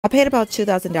I paid about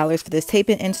 $2,000 for this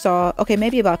tape-in install. Okay,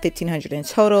 maybe about $1,500 in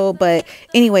total. But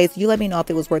anyways, you let me know if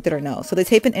it was worth it or no. So the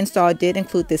tape-in install did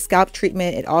include this scalp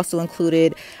treatment. It also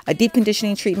included a deep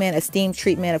conditioning treatment, a steam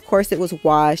treatment. Of course, it was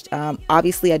washed.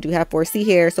 Obviously, I do have 4C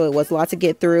hair, so it was a lot to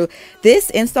get through.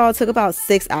 This install took about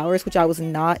 6 hours, which I was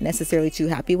not necessarily too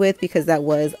happy with because that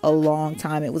was a long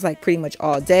time. It was like pretty much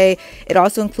all day. It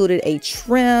also included a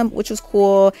trim, which was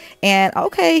cool. And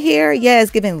okay, here, yes,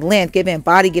 giving length, giving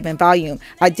body, giving volume.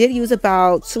 I did use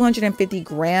about 250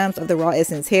 grams of the raw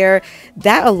essence hair.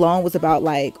 That alone was about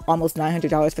like almost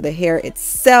 $900 for the hair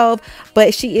itself,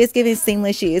 but she is giving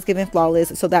seamless, she is giving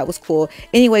flawless, so that was cool.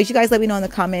 Anyways, you guys let me know in the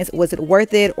comments, was it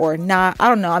worth it or not? I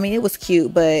don't know. I mean, it was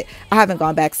cute, but I haven't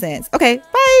gone back since. Okay,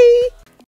 bye.